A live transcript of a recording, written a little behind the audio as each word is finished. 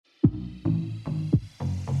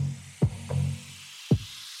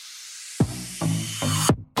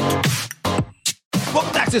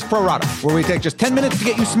This is Pro Rata, where we take just 10 minutes to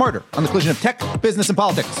get you smarter on the collision of tech, business, and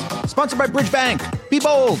politics. Sponsored by Bridge Bank. Be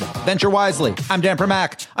bold, venture wisely. I'm Dan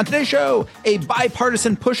Primack. On today's show, a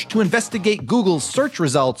bipartisan push to investigate Google's search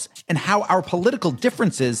results and how our political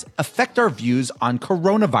differences affect our views on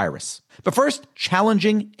coronavirus. But first,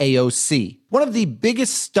 challenging AOC. One of the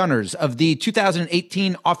biggest stunners of the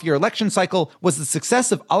 2018 off-year election cycle was the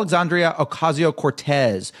success of Alexandria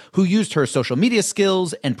Ocasio-Cortez, who used her social media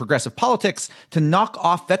skills and progressive politics to knock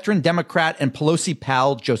off veteran Democrat and Pelosi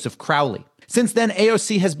pal Joseph Crowley. Since then,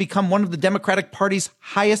 AOC has become one of the Democratic Party's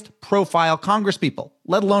highest-profile congresspeople,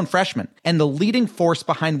 let alone freshmen, and the leading force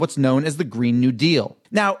behind what's known as the Green New Deal.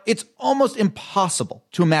 Now, it's almost impossible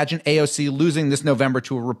to imagine AOC losing this November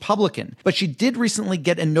to a Republican, but she did recently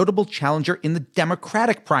get a notable challenger in the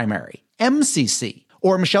Democratic primary, MCC,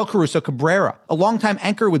 or Michelle Caruso Cabrera, a longtime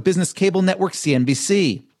anchor with business cable network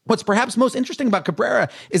CNBC. What's perhaps most interesting about Cabrera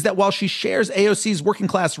is that while she shares AOC's working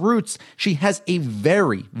class roots, she has a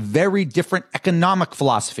very, very different economic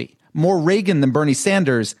philosophy. More Reagan than Bernie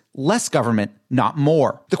Sanders, less government, not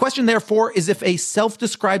more. The question, therefore, is if a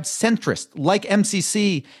self-described centrist like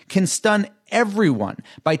MCC can stun everyone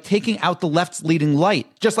by taking out the left's leading light,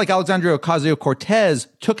 just like Alexandria Ocasio-Cortez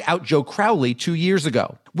took out Joe Crowley 2 years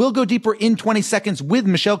ago. We'll go deeper in 20 seconds with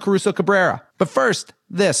Michelle Caruso Cabrera. But first,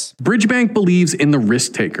 this. Bridge Bank believes in the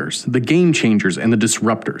risk takers, the game changers, and the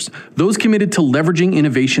disruptors, those committed to leveraging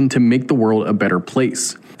innovation to make the world a better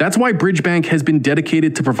place. That's why Bridge Bank has been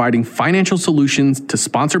dedicated to providing financial solutions to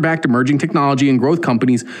sponsor-backed emerging technology and growth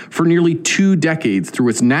companies for nearly 2 decades through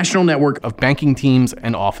its national network of banking teams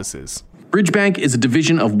and offices. Bridge Bank is a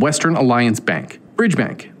division of Western Alliance Bank. Bridge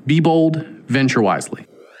Bank. Be bold, venture wisely.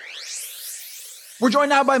 We're joined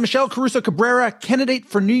now by Michelle Caruso Cabrera, candidate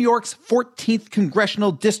for New York's 14th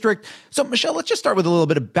Congressional District. So, Michelle, let's just start with a little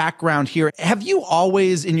bit of background here. Have you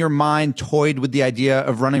always, in your mind, toyed with the idea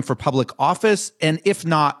of running for public office? And if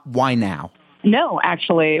not, why now? No,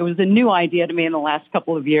 actually, it was a new idea to me in the last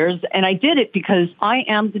couple of years. And I did it because I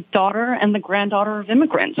am the daughter and the granddaughter of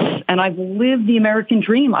immigrants. And I've lived the American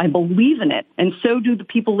dream. I believe in it. And so do the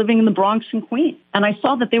people living in the Bronx and Queens. And I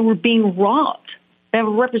saw that they were being robbed. They have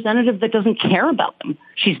a representative that doesn't care about them.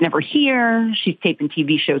 She's never here. She's taping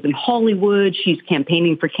TV shows in Hollywood. She's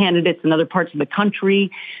campaigning for candidates in other parts of the country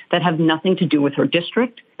that have nothing to do with her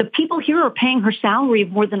district. The people here are paying her salary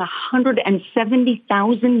of more than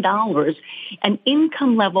 $170,000, an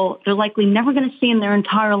income level they're likely never going to see in their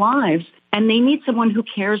entire lives. And they need someone who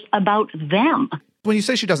cares about them. When you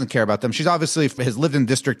say she doesn't care about them, she's obviously has lived in the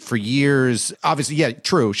district for years. Obviously, yeah,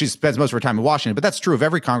 true. She spends most of her time in Washington, but that's true of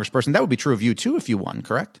every congressperson. That would be true of you, too, if you won,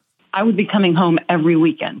 correct? I would be coming home every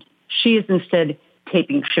weekend. She is instead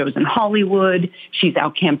taping shows in Hollywood. She's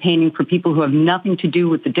out campaigning for people who have nothing to do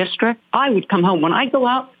with the district. I would come home. When I go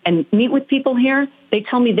out and meet with people here, they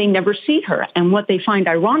tell me they never see her. And what they find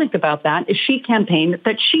ironic about that is she campaigned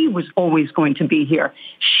that she was always going to be here.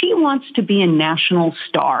 She wants to be a national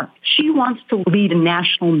star. She wants to lead a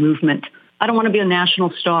national movement. I don't want to be a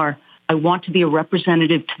national star. I want to be a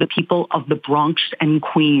representative to the people of the Bronx and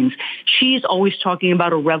Queens. She's always talking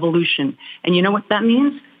about a revolution. And you know what that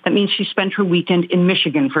means? That means she spent her weekend in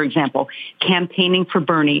Michigan, for example, campaigning for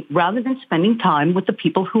Bernie rather than spending time with the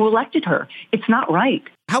people who elected her. It's not right.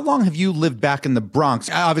 How long have you lived back in the Bronx?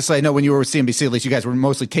 Obviously, I know when you were with CNBC, at least you guys were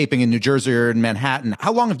mostly taping in New Jersey or in Manhattan.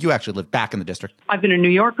 How long have you actually lived back in the district? I've been a New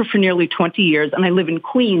Yorker for nearly 20 years, and I live in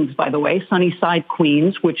Queens, by the way, Sunnyside,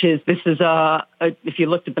 Queens, which is, if you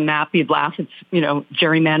looked at the map, you'd laugh. It's,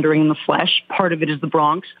 gerrymandering in the flesh. Part of it is the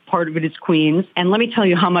Bronx. Part of it is Queens. And let me tell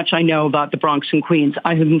you how much I know about the Bronx and Queens.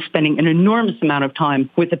 I have been spending an enormous amount of time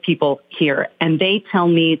with the people here, and they tell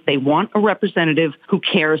me they want a representative who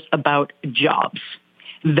cares about jobs.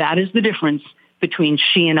 That is the difference between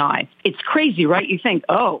she and I. It's crazy, right? You think,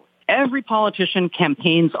 every politician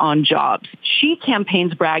campaigns on jobs. She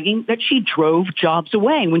campaigns bragging that she drove jobs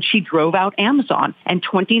away when she drove out Amazon and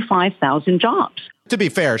 25,000 jobs. To be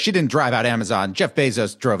fair, she didn't drive out Amazon. Jeff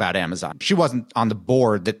Bezos drove out Amazon. She wasn't on the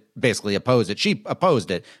board that basically opposed it. She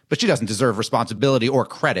opposed it, but she doesn't deserve responsibility or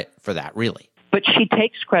credit for that, really. But she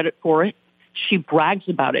takes credit for it. She brags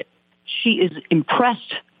about it. She is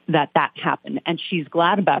impressed that happened, and she's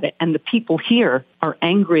glad about it. And the people here are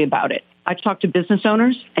angry about it. I've talked to business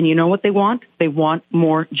owners, and you know what they want? They want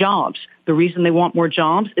more jobs. The reason they want more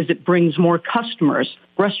jobs is it brings more customers.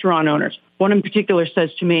 Restaurant owners, one in particular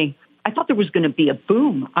says to me, I thought there was going to be a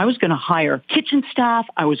boom. I was going to hire kitchen staff.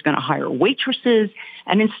 I was going to hire waitresses.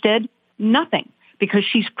 And instead, nothing. Because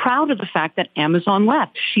she's proud of the fact that Amazon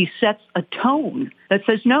left. She sets a tone that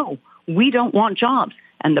says, no, we don't want jobs.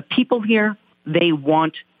 And the people here, they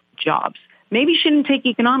want jobs. Maybe she didn't take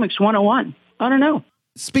Economics 101. I don't know.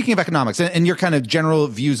 Speaking of economics and your kind of general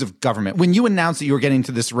views of government, when you announced that you were getting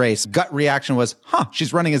into this race, gut reaction was,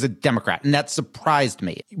 she's running as a Democrat. And that surprised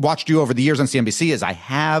me. Watched you over the years on CNBC as I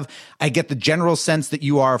have. I get the general sense that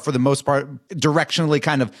you are, for the most part, directionally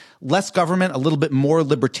kind of less government, a little bit more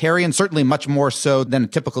libertarian, certainly much more so than a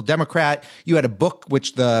typical Democrat. You had a book,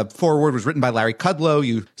 which the foreword was written by Larry Kudlow.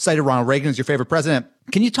 You cited Ronald Reagan as your favorite president.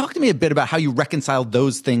 Can you talk to me a bit about how you reconciled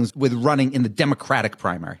those things with running in the Democratic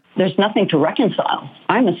primary? There's nothing to reconcile.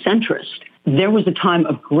 I'm a centrist. There was a time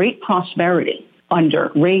of great prosperity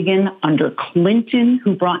under Reagan, under Clinton,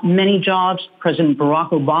 who brought many jobs, President Barack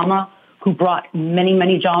Obama, who brought many,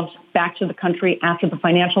 many jobs back to the country after the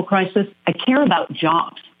financial crisis. I care about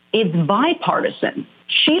jobs. It's bipartisan.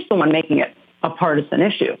 She's the one making it a partisan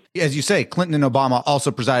issue. As you say, Clinton and Obama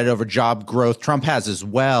also presided over job growth. Trump has as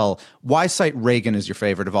well. Why cite Reagan as your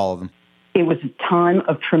favorite of all of them? It was a time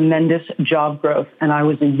of tremendous job growth, and I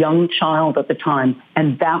was a young child at the time,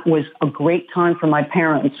 and that was a great time for my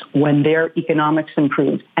parents when their economics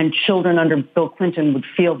improved, and children under Bill Clinton would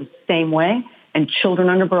feel the same way, and children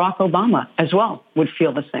under Barack Obama as well would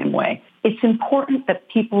feel the same way. It's important that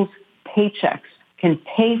people's paychecks can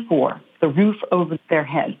pay for the roof over their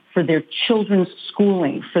head, for their children's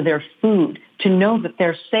schooling, for their food, to know that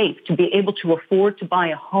they're safe, to be able to afford to buy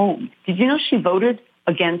a home. Did you know she voted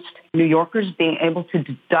against New Yorkers being able to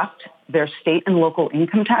deduct their state and local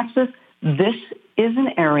income taxes? This is an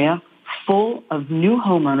area full of new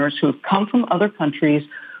homeowners who have come from other countries,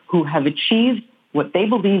 who have achieved what they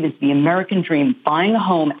believe is the American dream, buying a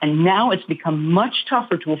home, and now it's become much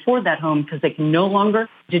tougher to afford that home because they can no longer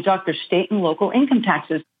deduct their state and local income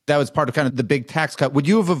taxes. That was part of kind of the big tax cut. Would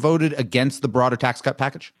you have voted against the broader tax cut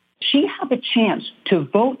package? She had a chance to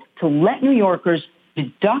vote to let New Yorkers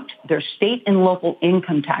deduct their state and local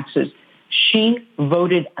income taxes. She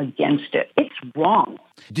voted against it. It's wrong.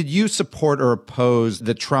 Did you support or oppose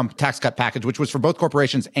the Trump tax cut package, which was for both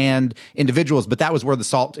corporations and individuals, but that was where the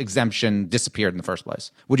SALT exemption disappeared in the first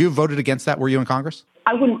place? Would you have voted against that, were you in Congress?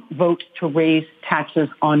 I wouldn't vote to raise taxes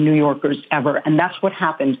on New Yorkers ever, and that's what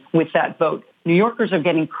happened with that vote. New Yorkers are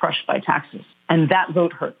getting crushed by taxes, and that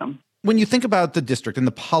vote hurt them. When you think about the district and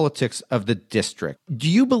the politics of the district, do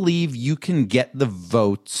you believe you can get the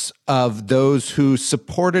votes of those who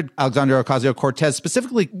supported Alexandria Ocasio-Cortez,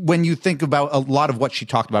 specifically when you think about a lot of what she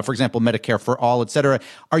talked about, for example, Medicare for all, et cetera?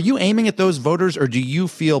 Are you aiming at those voters, or do you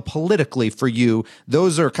feel politically for you,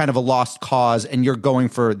 those are kind of a lost cause and you're going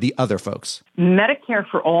for the other folks? Medicare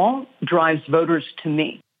for all drives voters to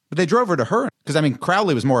me. But they drove her to her because, I mean,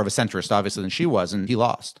 Crowley was more of a centrist, obviously, than she was, and he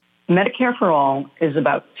lost. Medicare for all is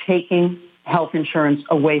about taking health insurance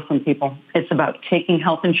away from people. It's about taking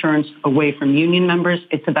health insurance away from union members.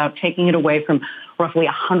 It's about taking it away from roughly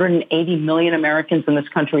 180 million Americans in this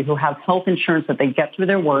country who have health insurance that they get through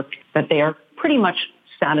their work, that they are pretty much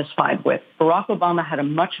satisfied with. Barack Obama had a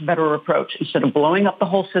much better approach. Instead of blowing up the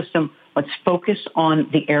whole system, let's focus on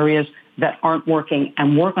the areas that aren't working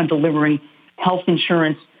and work on delivering health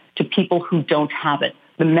insurance to people who don't have it.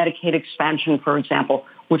 The Medicaid expansion, for example,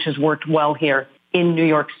 which has worked well here in New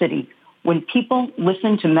York City. When people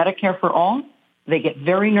listen to Medicare for all, they get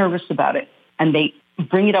very nervous about it, and they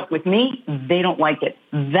bring it up with me. They don't like it.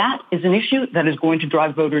 That is an issue that is going to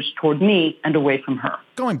drive voters toward me and away from her.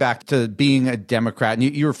 Going back to being a Democrat, and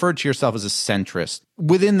you referred to yourself as a centrist.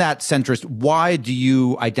 Within that centrist, why do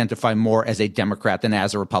you identify more as a Democrat than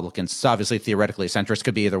as a Republican? So obviously, theoretically, a centrist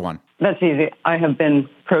could be either one. That's easy. I have been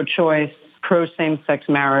pro-choice, pro-same-sex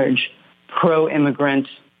marriage, pro-immigrant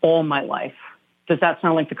all my life. Does that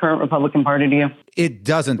sound like the current Republican Party to you? It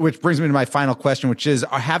doesn't, which brings me to my final question, which is,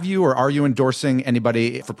 have you or are you endorsing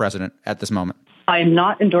anybody for president at this moment? I am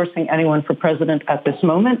not endorsing anyone for president at this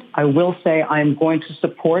moment. I will say I am going to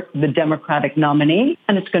support the Democratic nominee,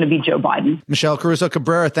 and it's going to be Joe Biden. Michelle Caruso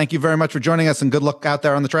Cabrera, thank you very much for joining us, and good luck out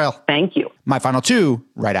there on the trail. Thank you. My final two,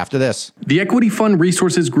 right after this. The Equity Fund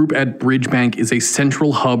Resources Group at Bridge Bank is a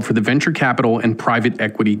central hub for the venture capital and private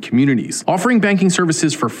equity communities. Offering banking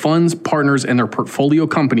services for funds, partners, and their portfolio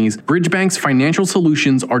companies, Bridge Bank's financial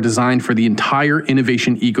solutions are designed for the entire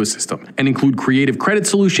innovation ecosystem and include creative credit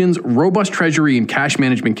solutions, robust treasury and cash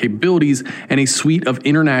management capabilities, and a suite of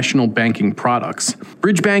international banking products.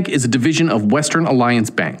 Bridge Bank is a division of Western Alliance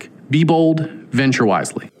Bank. Be bold, venture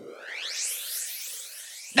wisely.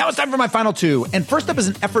 Now it's time for my final two. And first up is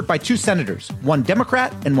an effort by two senators, one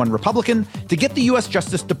Democrat and one Republican, to get the U.S.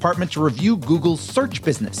 Justice Department to review Google's search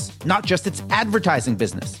business, not just its advertising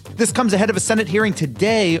business. This comes ahead of a Senate hearing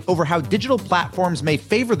today over how digital platforms may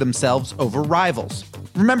favor themselves over rivals.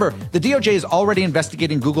 Remember, the DOJ is already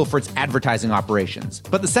investigating Google for its advertising operations,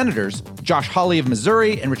 but the senators, Josh Hawley of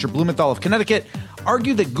Missouri and Richard Blumenthal of Connecticut,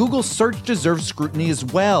 argue that Google's search deserves scrutiny as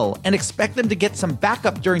well and expect them to get some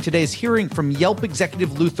backup during today's hearing from Yelp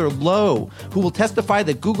executive Luther Lowe, who will testify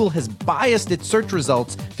that Google has biased its search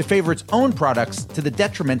results to favor its own products to the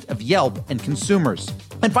detriment of Yelp and consumers.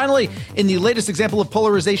 And finally, in the latest example of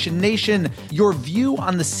Polarization Nation, your view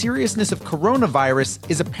on the seriousness of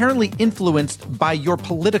coronavirus is apparently influenced by your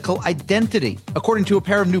political identity, according to a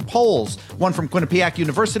pair of new polls, one from Quinnipiac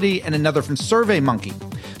University and another from SurveyMonkey.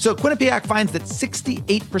 So Quinnipiac finds that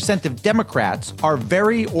 68% of Democrats are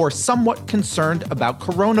very or somewhat concerned about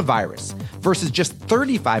coronavirus, versus just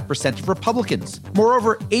 35% of Republicans.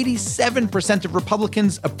 Moreover, 87% of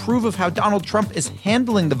Republicans approve of how Donald Trump is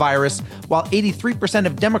handling the virus, while 83%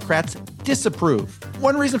 of Democrats disapprove.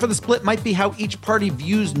 One reason for the split might be how each party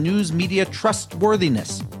views news media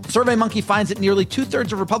trustworthiness. SurveyMonkey finds that nearly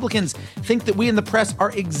 2/3 of Republicans think that we in the press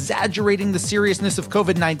are exaggerating the seriousness of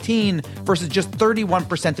COVID-19 versus just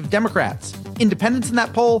 31% of Democrats. Independents in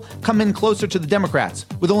that poll come in closer to the Democrats,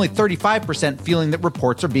 with only 35% feeling that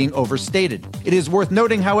reports are being overstated. It is worth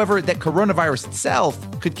noting, however, that coronavirus itself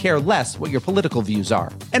could care less what your political views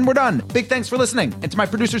are. And we're done. Big thanks for listening. And to my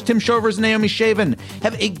producers, Tim Shovers and Naomi Shaven,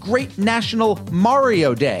 have a great National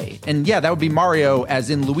Mario Day. And yeah, that would be Mario as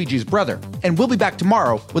in Luigi's brother. And we'll be back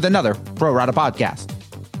tomorrow with another Pro Rata podcast.